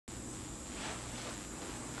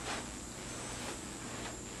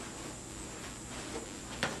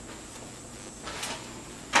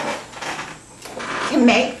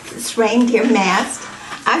make this reindeer mask,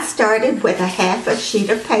 I started with a half a sheet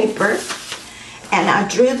of paper, and I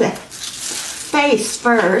drew the face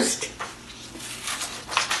first.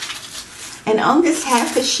 And on this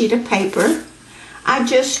half a sheet of paper, I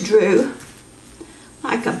just drew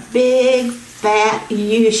like a big fat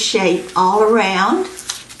U shape all around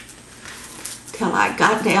till I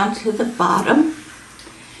got down to the bottom.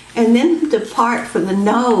 And then the part for the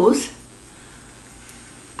nose,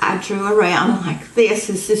 I drew around like this.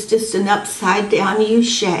 This is just an upside down U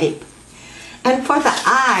shape. And for the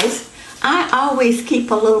eyes, I always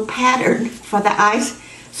keep a little pattern for the eyes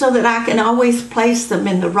so that I can always place them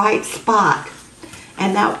in the right spot.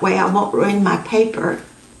 And that way I won't ruin my paper.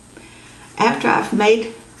 After I've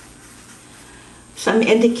made some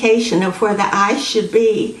indication of where the eyes should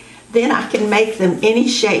be, then I can make them any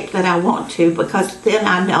shape that I want to, because then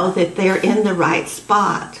I know that they're in the right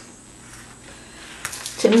spot.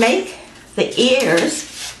 To make the ears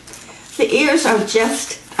are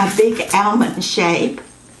just a big almond shape,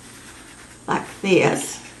 like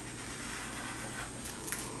this.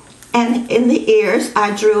 And in the ears,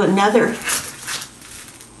 I drew another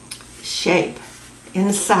shape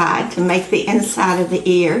inside to make the inside of the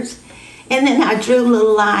ears. And then I drew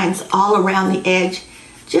little lines all around the edge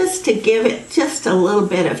just to give it just a little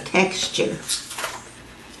bit of texture.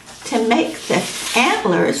 To make the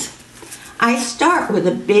antlers, I start with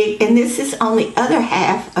a big, and this is on the other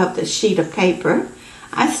half of the sheet of paper,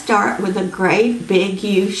 I start with a great big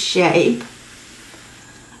U shape,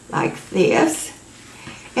 like this,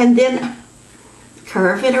 and then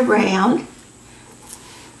curve it around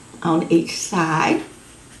on each side.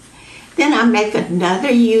 Then I make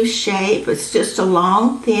another U shape. It's just a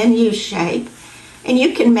long, thin U shape. And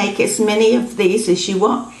you can make as many of these as you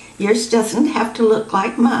want. Yours doesn't have to look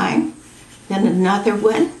like mine. Then another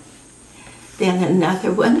one. Then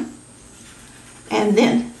another one. And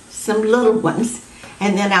then some little ones.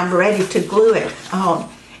 And then I'm ready to glue it on.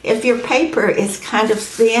 If your paper is kind of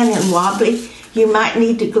thin and wobbly, you might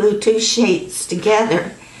need to glue two sheets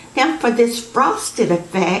together. Now for this frosted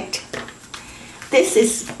effect, this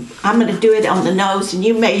is, I'm going to do it on the nose, and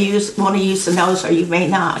you may want to use the nose or you may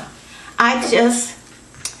not. I just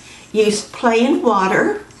used plain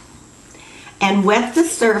water and wet the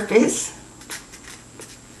surface.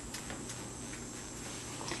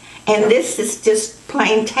 And this is just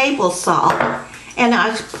plain table salt. And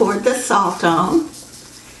I poured the salt on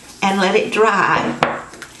and let it dry.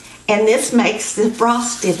 And this makes the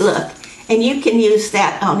frosted look. And you can use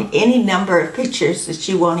that on any number of pictures that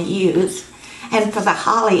you want to use. And for the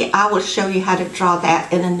holly, I will show you how to draw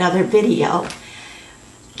that in another video.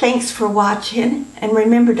 Thanks for watching, and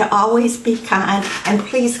remember to always be kind, and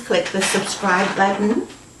please click the subscribe button.